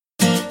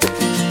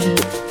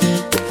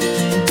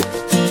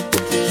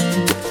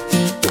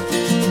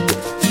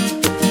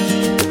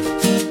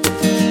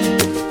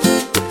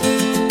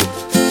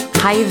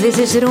Hi, this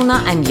is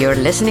Runa, and you're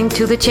listening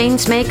to the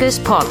Changemakers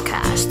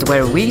podcast,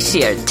 where we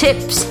share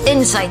tips,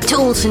 insight,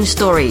 tools, and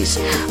stories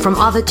from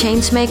other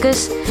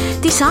changemakers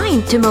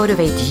designed to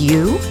motivate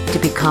you to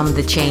become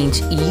the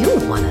change you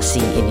want to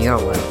see in your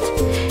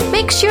world.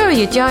 Make sure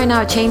you join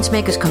our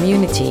Changemakers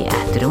community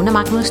at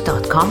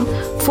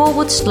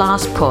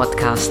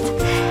runamagnus.com/podcast.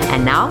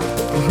 And now,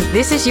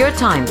 this is your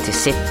time to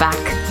sit back,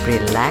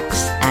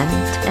 relax, and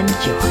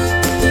enjoy.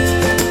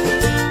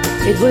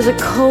 It was a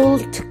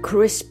cold,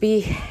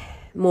 crispy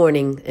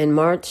morning in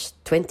March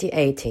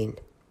 2018.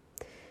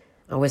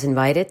 I was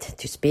invited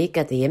to speak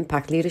at the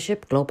Impact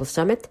Leadership Global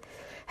Summit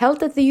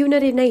held at the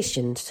United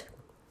Nations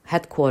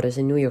headquarters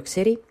in New York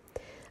City,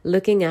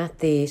 looking at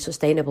the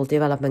Sustainable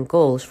Development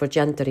Goals for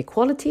gender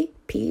equality,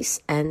 peace,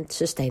 and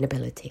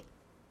sustainability.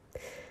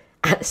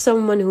 As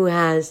someone who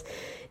has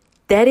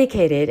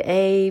dedicated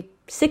a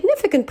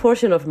significant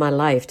portion of my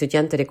life to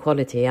gender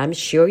equality, I'm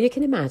sure you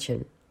can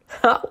imagine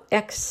how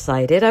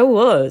excited I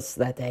was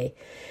that day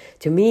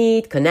to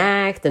meet,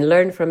 connect, and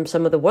learn from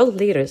some of the world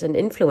leaders and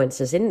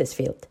influencers in this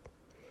field.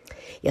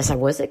 Yes, I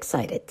was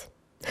excited.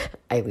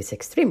 I was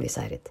extremely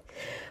excited.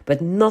 But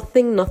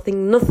nothing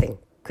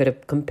could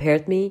have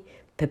prepared me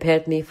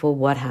for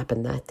what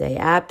happened that day.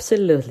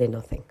 Absolutely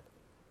nothing.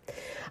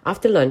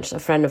 After lunch, a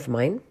friend of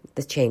mine,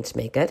 the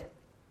changemaker,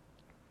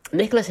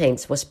 Nicholas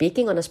Haynes, was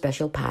speaking on a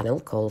special panel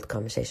called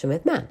Conversation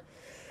with Man.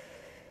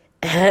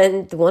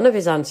 And one of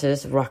his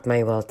answers rocked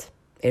my world.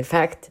 In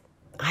fact,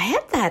 I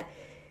had that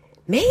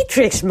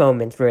Matrix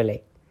moment,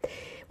 really.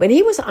 When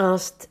he was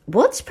asked,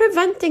 what's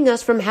preventing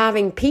us from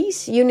having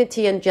peace,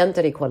 unity, and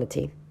gender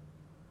equality?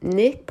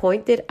 Nick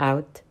pointed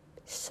out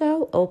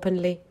so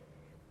openly,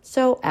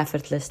 so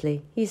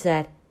effortlessly, he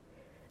said,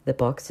 the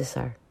boxes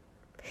are.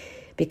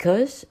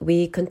 Because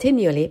we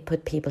continually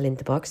put people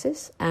into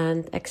boxes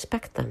and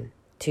expect them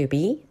to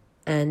be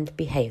and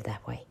behave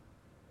that way.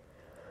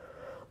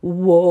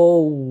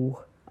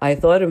 Whoa, I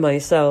thought to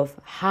myself,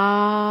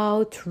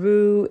 how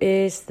true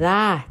is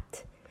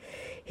that?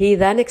 He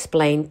then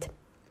explained,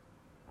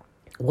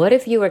 what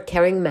if you are a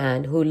caring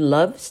man who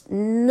loves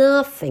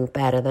nothing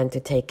better than to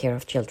take care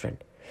of children?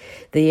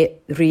 The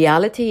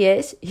reality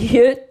is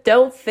you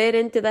don't fit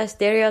into that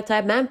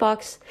stereotype man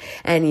box,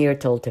 and you're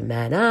told to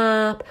man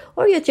up,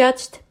 or you're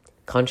judged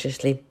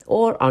consciously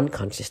or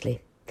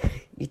unconsciously.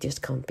 You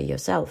just can't be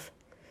yourself.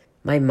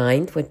 My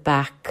mind went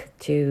back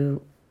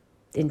to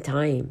in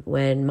time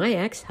when my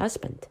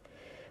ex-husband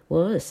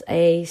was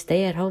a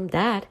stay-at-home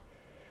dad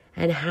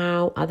and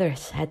how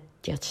others had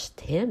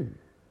judged him.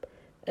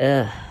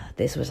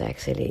 This was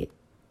actually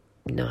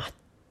not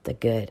a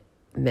good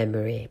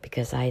memory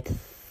because I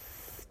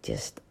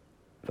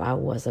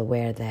was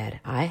aware that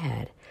I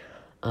had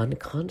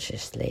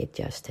unconsciously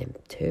judged him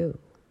too.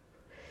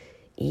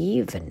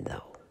 Even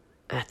though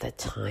at the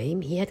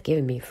time he had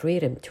given me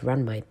freedom to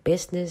run my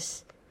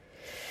business,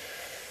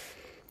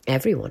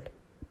 everyone,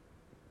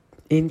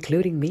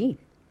 including me,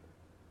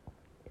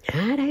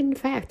 had in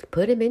fact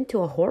put him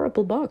into a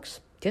horrible box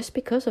just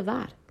because of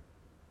that.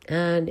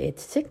 And it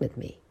sickened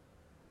me.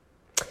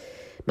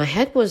 My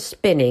head was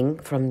spinning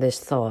from this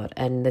thought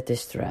and the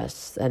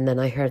distress. And then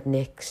I heard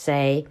Nick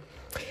say,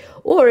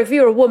 or if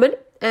you're a woman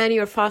and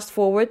you're fast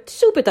forward,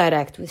 super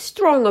direct with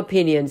strong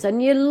opinions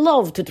and you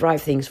love to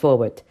drive things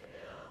forward,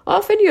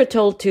 often you're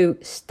told to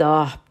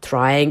stop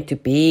trying to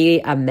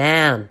be a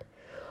man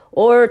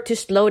or to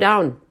slow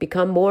down,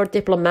 become more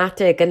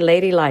diplomatic and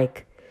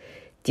ladylike,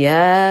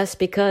 just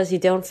because you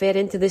don't fit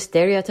into the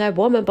stereotype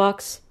woman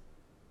box.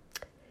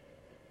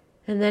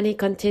 And then he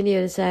continued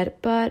and said,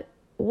 but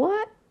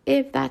what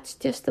if that's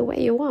just the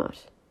way you are?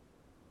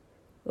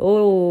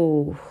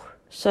 Oh,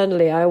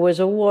 suddenly I was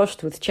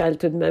awash with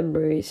childhood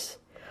memories.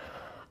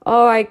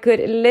 Oh, I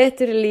could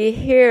literally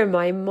hear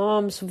my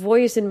mom's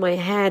voice in my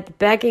head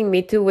begging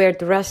me to wear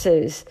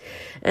dresses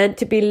and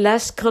to be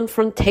less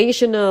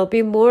confrontational,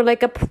 be more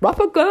like a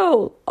proper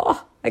girl.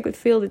 Oh, I could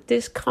feel the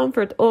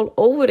discomfort all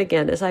over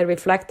again as I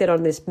reflected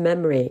on this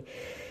memory,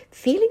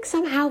 feeling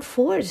somehow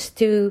forced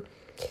to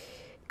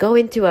go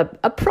into a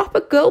proper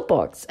girl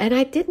box, and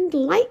I didn't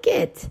like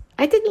it.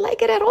 I didn't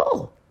like it at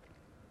all.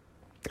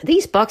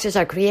 These boxes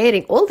are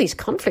creating all these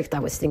conflicts, I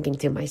was thinking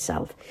to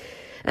myself.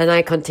 And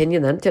I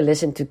continued then to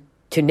listen to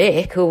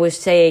Nick, who was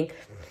saying,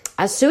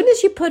 as soon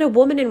as you put a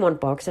woman in one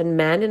box and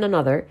man in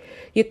another,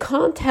 you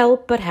can't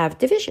help but have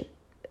division.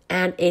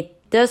 And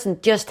it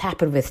doesn't just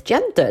happen with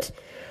gender.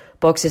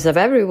 Boxes are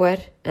everywhere,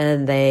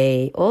 and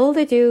all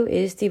they do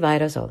is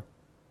divide us all.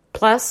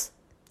 Plus,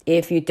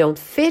 if you don't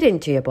fit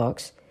into your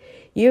box,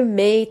 you're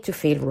made to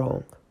feel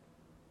wrong.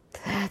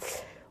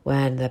 That's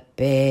when the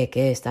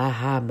biggest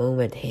aha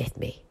moment hit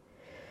me.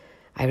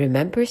 I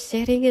remember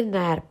sitting in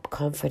that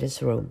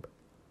conference room,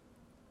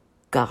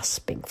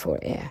 gasping for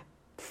air,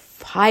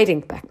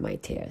 fighting back my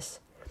tears,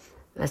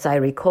 as I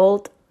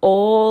recalled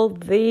all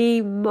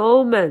the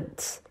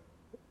moments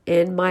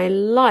in my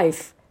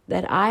life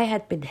that I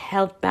had been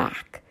held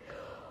back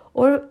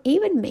or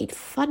even made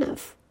fun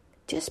of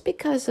just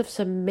because of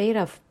some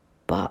made-up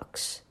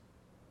box.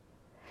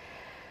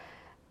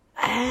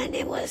 And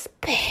it was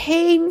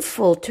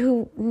painful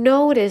to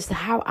notice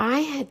how I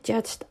had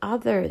judged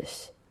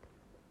others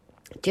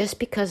just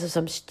because of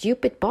some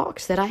stupid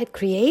box that I had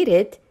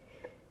created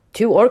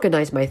to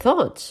organize my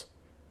thoughts.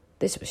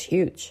 This was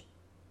huge.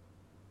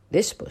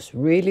 This was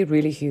really,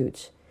 really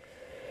huge.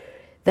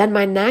 Then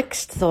my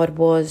next thought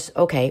was,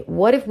 okay,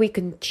 what if we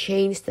can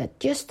change that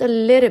just a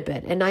little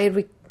bit? And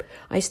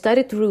I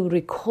started to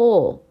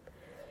recall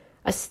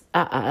a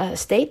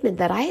statement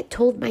that I had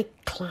told my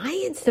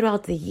clients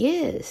throughout the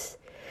years.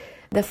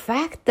 The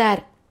fact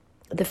that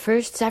the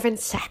first 7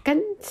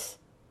 seconds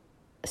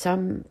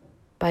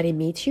somebody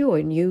meets you or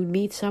you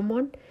meet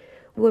someone,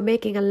 we're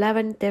making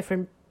 11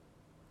 different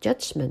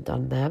judgments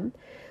on them,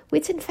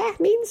 which in fact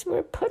means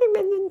we're putting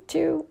them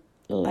into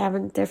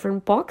 11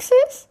 different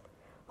boxes.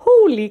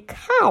 Holy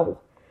cow.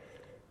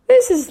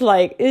 This is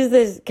like,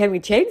 can we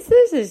change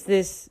this? Is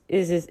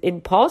this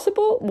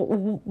impossible?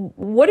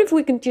 What if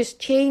we can just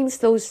change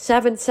those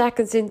 7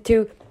 seconds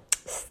into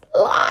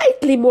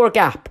slightly more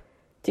gap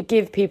to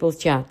give people a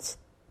chance?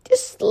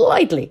 Just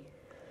slightly.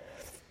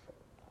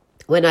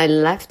 When I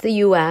left the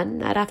UN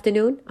that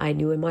afternoon, I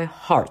knew in my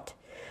heart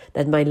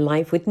that my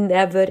life would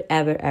never,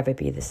 ever, ever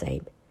be the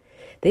same.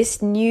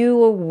 This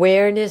new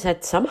awareness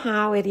had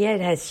somehow, it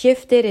has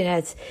shifted, it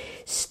has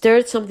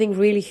stirred something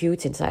really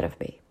huge inside of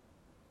me.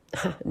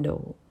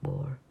 No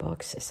more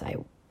boxes, I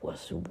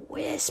was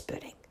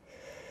whispering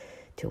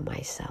to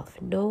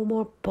myself. No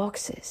more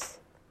boxes.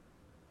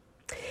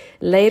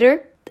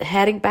 Later,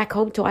 heading back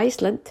home to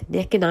Iceland,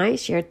 Nick and I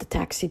shared the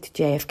taxi to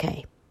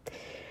JFK.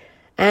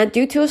 And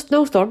due to a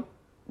snowstorm,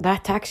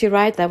 that taxi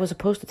ride that was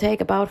supposed to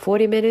take about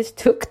 40 minutes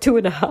took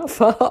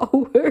 2.5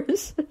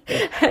 hours.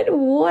 And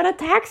what a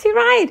taxi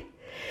ride!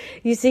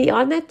 You see,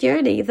 on that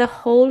journey, the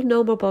whole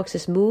No More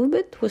Boxes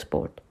movement was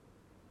born.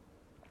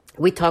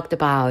 We talked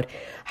about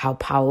how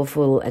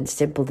powerful and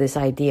simple this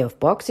idea of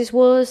boxes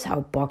was,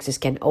 how boxes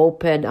can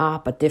open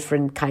up a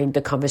different kind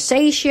of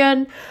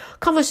conversation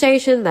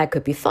that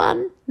could be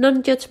fun,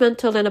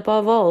 non-judgmental, and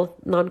above all,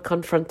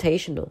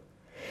 non-confrontational.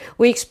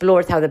 We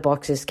explored how the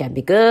boxes can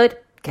be good,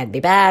 can be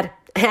bad,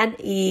 and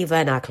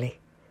even ugly.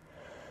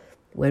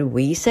 When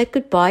we said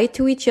goodbye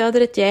to each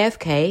other at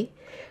JFK,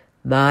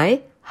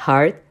 my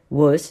heart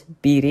was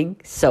beating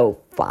so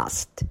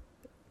fast.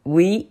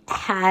 We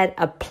had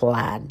a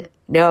plan.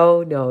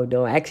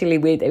 No. Actually,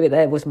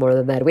 that was more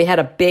than that. We had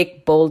a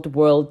big, bold,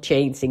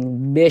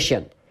 world-changing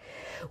mission.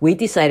 We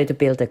decided to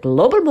build a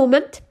global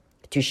movement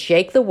to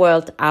shake the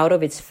world out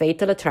of its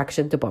fatal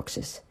attraction to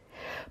boxes.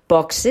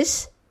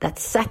 Boxes that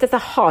sat at the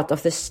heart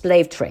of the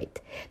slave trade,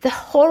 the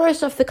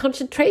horrors of the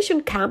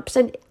concentration camps,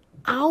 and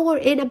our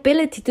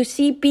inability to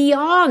see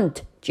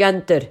beyond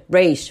gender,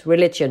 race,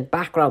 religion,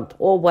 background,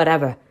 or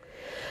whatever.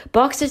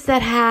 Boxes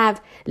that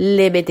have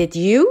limited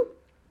you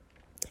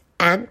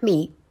and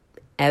me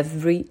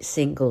every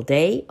single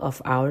day of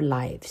our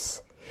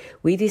lives.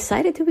 We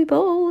decided to be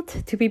bold,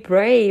 to be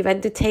brave,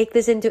 and to take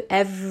this into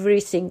every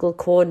single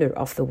corner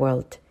of the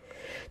world.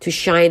 To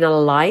shine a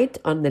light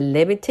on the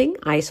limiting,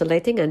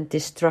 isolating, and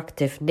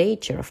destructive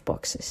nature of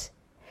boxes.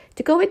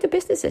 To go into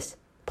businesses,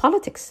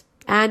 politics,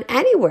 and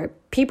anywhere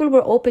people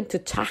were open to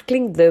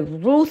tackling the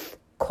root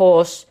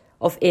cause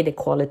of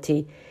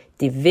inequality,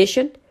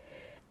 division,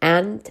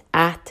 and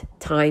at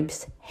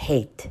times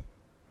hate.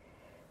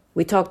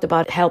 We talked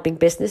about helping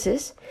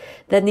businesses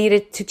that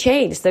needed to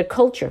change their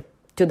culture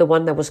to the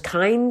one that was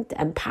kind,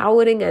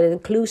 empowering, and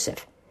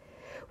inclusive,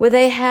 where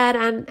they had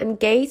an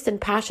engaged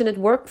and passionate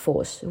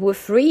workforce who were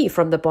free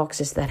from the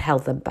boxes that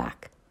held them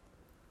back.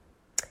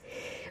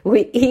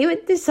 We even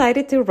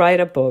decided to write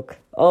a book.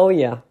 Oh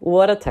yeah,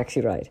 what a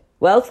taxi ride.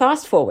 Well,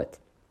 fast forward.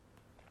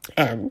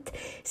 And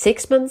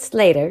 6 months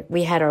later,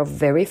 we had our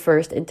very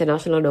first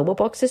International No More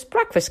Boxes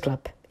Breakfast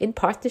Club in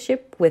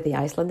partnership with the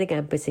Icelandic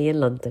Embassy in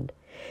London,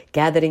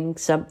 gathering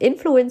some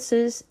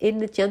influences in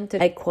the gender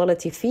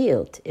equality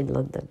field in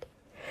London.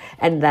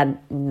 And then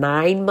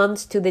 9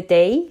 months to the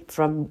day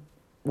from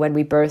when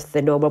we birthed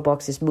the No More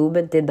Boxes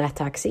movement in that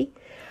taxi,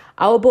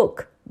 our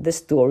book, The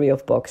Story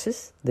of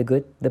Boxes, the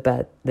good, the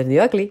bad, the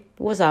ugly,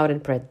 was out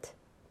in print.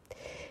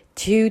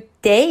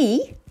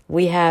 Today,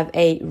 we have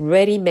a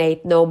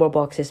ready-made No More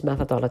Boxes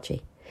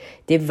methodology,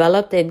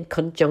 developed in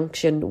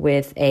conjunction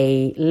with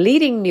a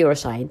leading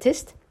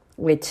neuroscientist,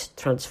 which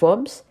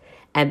transforms,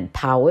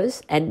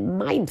 empowers, and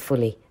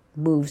mindfully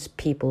moves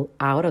people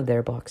out of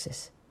their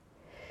boxes.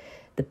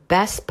 The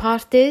best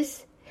part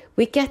is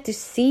we get to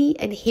see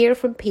and hear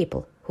from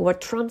people who are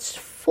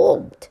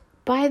transformed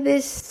by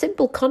this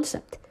simple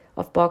concept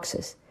of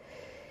boxes.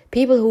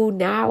 People who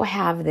now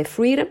have the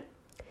freedom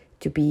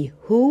to be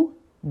who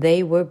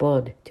they were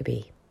born to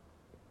be.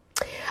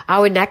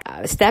 Our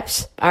next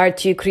steps are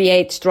to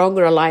create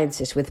stronger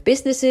alliances with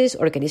businesses,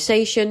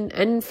 organizations,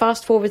 and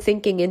fast-forward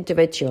thinking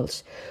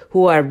individuals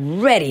who are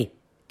ready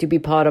to be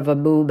part of a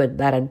movement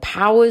that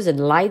empowers and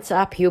lights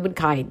up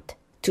humankind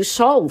to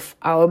solve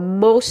our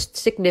most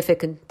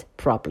significant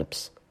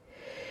problems.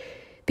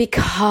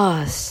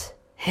 Because,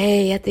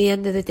 hey, at the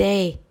end of the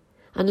day,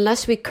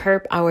 unless we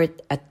curb our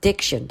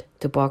addiction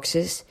to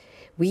boxes,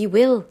 we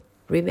will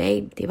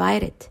remain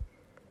divided,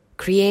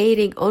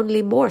 creating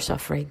only more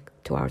suffering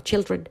to our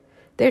children,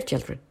 their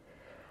children,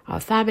 our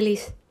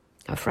families,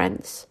 our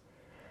friends,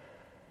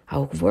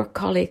 our work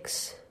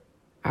colleagues,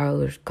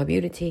 our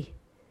community,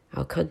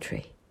 our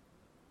country,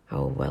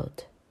 our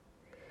world.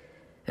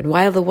 And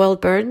while the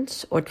world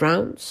burns or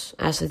drowns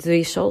as a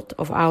result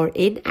of our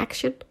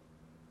inaction,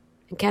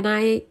 can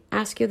I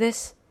ask you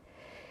this?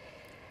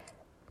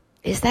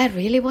 Is that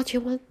really what you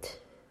want?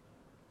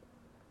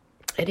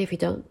 And if you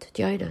don't,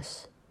 join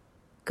us.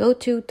 Go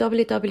to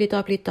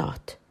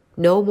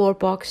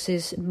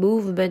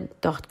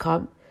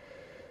www.nomoreboxesmovement.com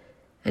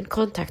and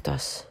contact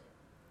us.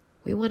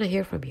 We want to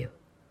hear from you.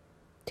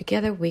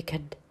 Together we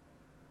can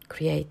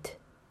create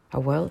a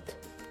world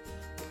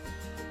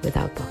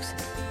without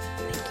boxes.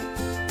 Thank you.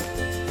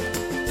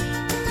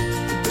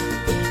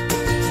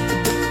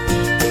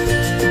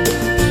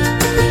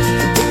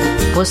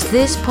 Was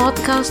this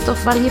podcast of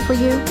value for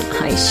you?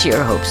 I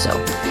sure hope so.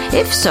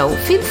 If so,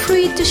 feel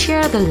free to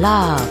share the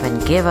love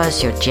and give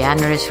us your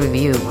generous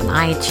review on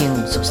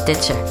iTunes or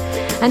Stitcher.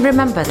 And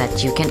remember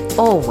that you can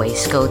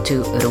always go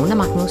to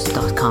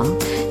runemagnus.com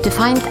to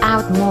find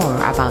out more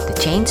about the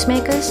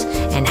Changemakers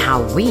and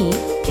how we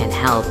can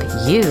help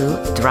you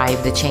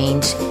drive the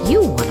change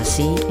you want to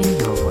see in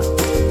your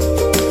world.